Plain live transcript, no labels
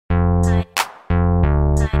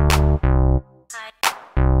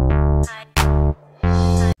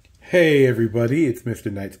Hey everybody, it's Mr.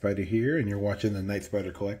 Nightspyder here, and you're watching the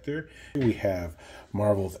Nightspyder Collector. We have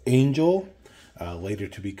Marvel's Angel, later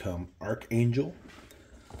to become Archangel.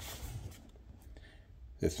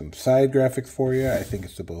 There's some side graphics for you. I think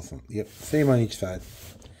it's the both of them. Yep, same on each side.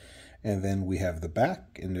 And then we have the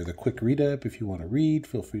back, and there's a quick read-up. If you want to read,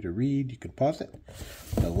 feel free to read. You can pause it.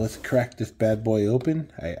 Now let's crack this bad boy open.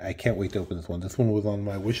 I can't wait to open this one. This one was on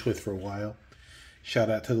my wish list for a while. Shout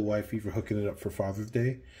out to the wifey for hooking it up for Father's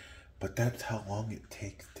Day. But that's how long it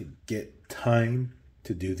takes to get time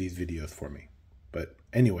to do these videos for me. But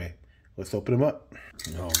anyway, let's open them up.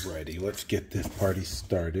 Alrighty, let's get this party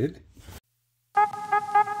started.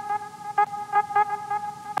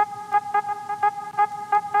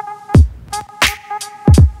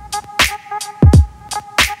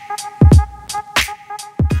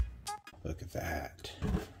 Look at that.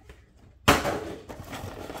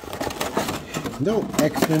 No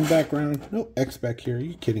X-Men background. No X back here. Are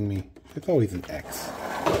you kidding me? It's always an X.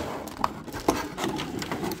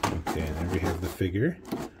 Okay, there we have the figure.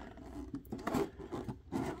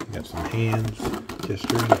 Got some hands.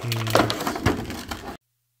 Gesturing hands.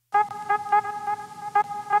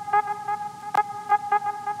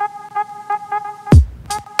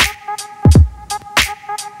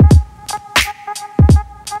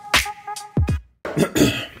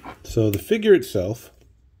 So the figure itself,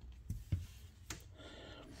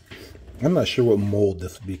 I'm not sure what mold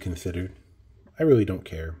this would be considered. I really don't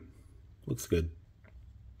care. Looks good.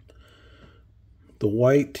 The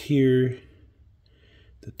white here,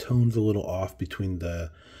 the tone's a little off between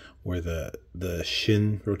where the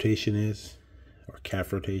shin rotation is, or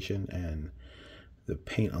calf rotation, and the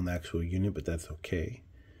paint on the actual unit, but that's okay.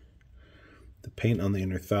 The paint on the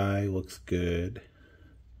inner thigh looks good.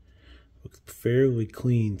 Looks fairly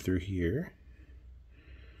clean through here.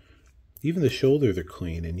 Even the shoulders are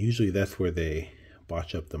clean, and usually that's where they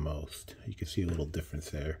botch up the most. You can see a little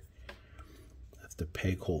difference there. That's the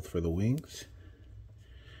peg hole for the wings.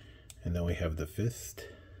 And then we have the fist.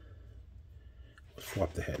 We'll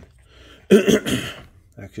swap the head.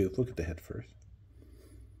 Actually, let's look at the head first.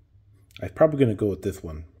 I'm probably going to go with this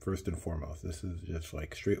one first and foremost. This is just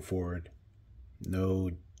like straightforward.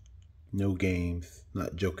 No games,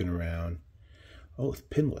 not joking around. Oh, it's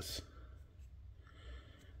pinless.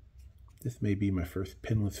 This may be my first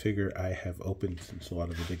pinless figure I have opened since a lot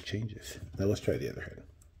of the big changes. Now let's try the other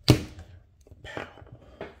head. Pow.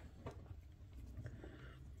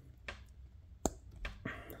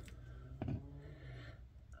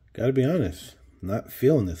 Gotta be honest, not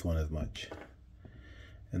feeling this one as much.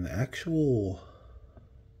 And the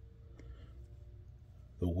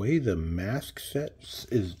way the mask sets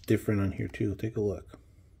is different on here too. Take a look.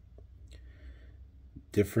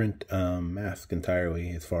 Different mask entirely,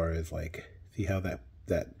 as far as like, see how that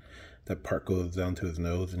part goes down to his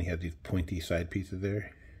nose and he has these pointy side pieces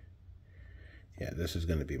there. Yeah, this is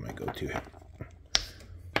going to be my go-to head.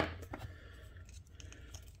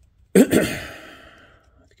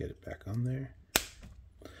 Let's get it back on there.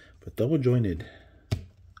 But double jointed.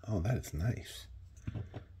 Oh, that is nice.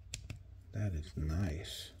 That is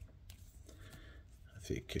nice. Let's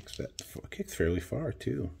see, it kicks fairly far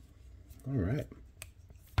too. All right.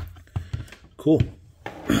 Cool.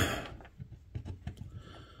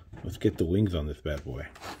 Let's get the wings on this bad boy.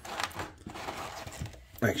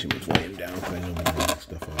 Actually, let's lay him down because I know I'm moving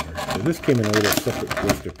stuff over. So this came in a little separate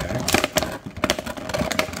blister pack.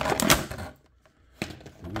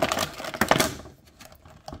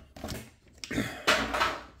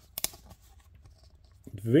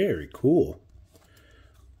 Very cool.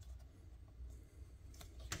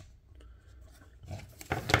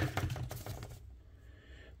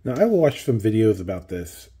 Now, I watched some videos about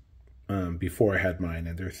this before I had mine,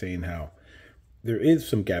 and they're saying how there is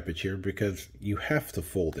some gappage here because you have to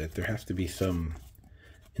fold it. There has to be some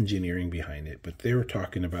engineering behind it, but they were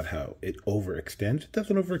talking about how it overextends. It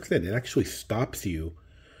doesn't overextend. It actually stops you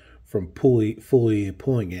from fully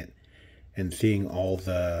pulling it and seeing all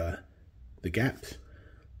the gaps.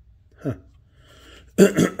 Huh. All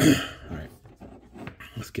right.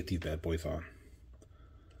 Let's get these bad boys on.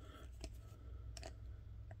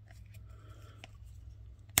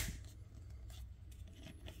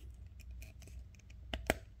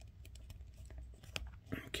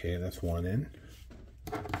 Okay, that's one in.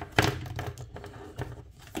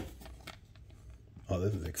 Oh,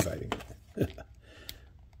 this is exciting. All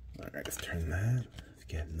right, let's turn that. Let's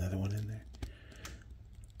get another one in there.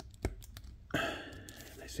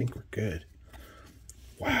 I think we're good.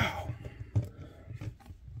 Wow.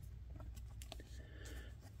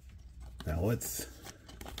 Now let's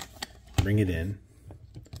bring it in.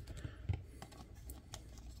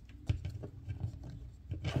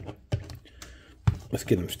 let's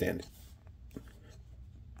get him standing.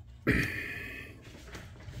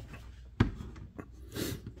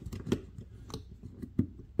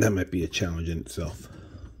 That might be a challenge in itself.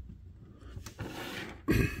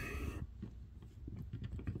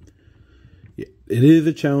 Yeah, it is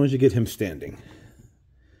a challenge to get him standing.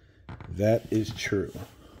 That is true.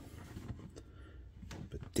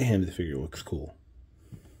 But damn, the figure looks cool.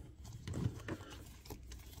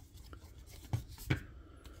 Make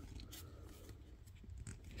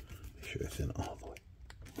sure it's in all the way.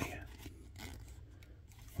 Man.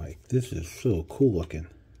 Like, this is so cool looking.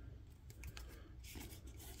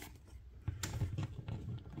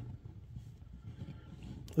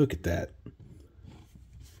 Look at that.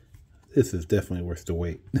 This is definitely worth the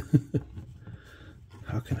wait.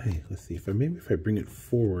 How can I, let's see, maybe if I bring it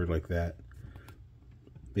forward like that,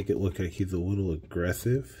 make it look like he's a little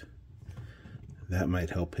aggressive, that might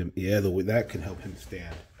help him. Yeah, that can help him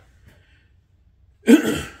stand.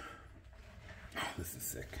 Oh, this is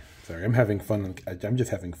sick. Sorry, I'm having fun. I'm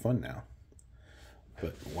just having fun now.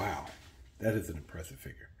 But wow, that is an impressive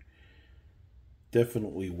figure.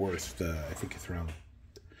 Definitely worth, I think it's around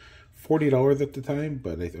 $40 at the time,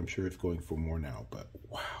 but I'm sure it's going for more now. But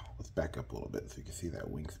wow, let's back up a little bit so you can see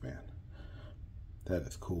that wingspan. That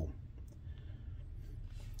is cool.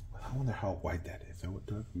 I wonder how wide that is. Do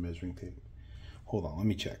I have a measuring tape? Hold on, let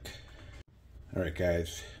me check. All right,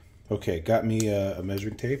 guys. Okay, got me a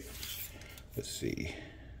measuring tape. Let's see.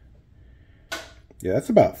 Yeah, that's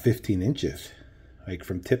about 15 inches, like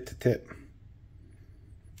from tip to tip.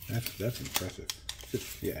 That's impressive.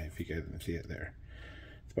 Yeah, if you guys can see it there.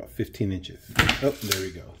 It's about 15 inches. Oh, there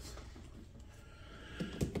he goes.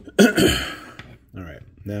 All right,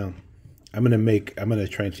 now I'm gonna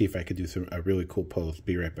try and see if I could do a really cool pose.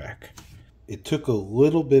 Be right back. It took a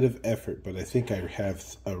little bit of effort, but I think I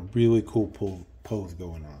have a really cool pose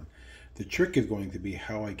going on. The trick is going to be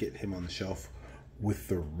how I get him on the shelf with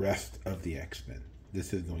the rest of the X-Men.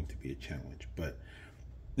 This is going to be a challenge, but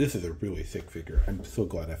this is a really sick figure. I'm so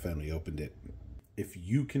glad I finally opened it. If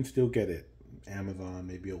you can still get it, Amazon,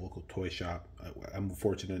 maybe a local toy shop. I'm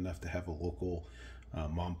fortunate enough to have a local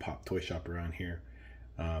mom pop toy shop around here.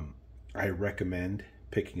 I recommend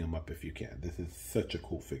picking them up if you can. This is such a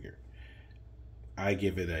cool figure. I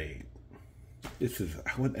give it I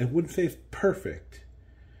wouldn't say it's perfect,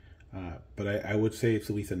 but I would say it's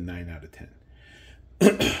at least a 9 out of 10.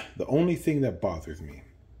 The only thing that bothers me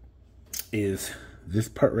is this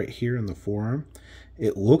part right here in the forearm.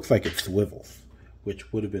 It looks like it swivels,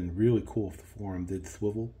 which would have been really cool if the forearm did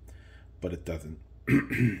swivel, but it doesn't.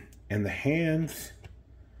 And the hands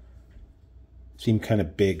seem kind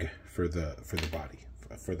of big for the body,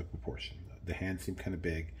 for the proportion. The hands seem kind of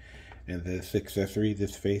big, and this accessory,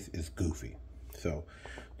 this face, is goofy. So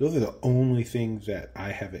those are the only things that I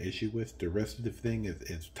have an issue with. The rest of the thing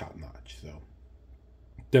is top notch. So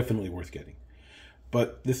definitely worth getting.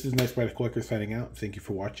 But this is Nightspyder Collector signing out. Thank you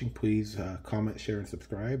for watching. Please comment, share, and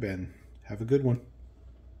subscribe, and have a good one.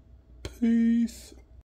 Peace.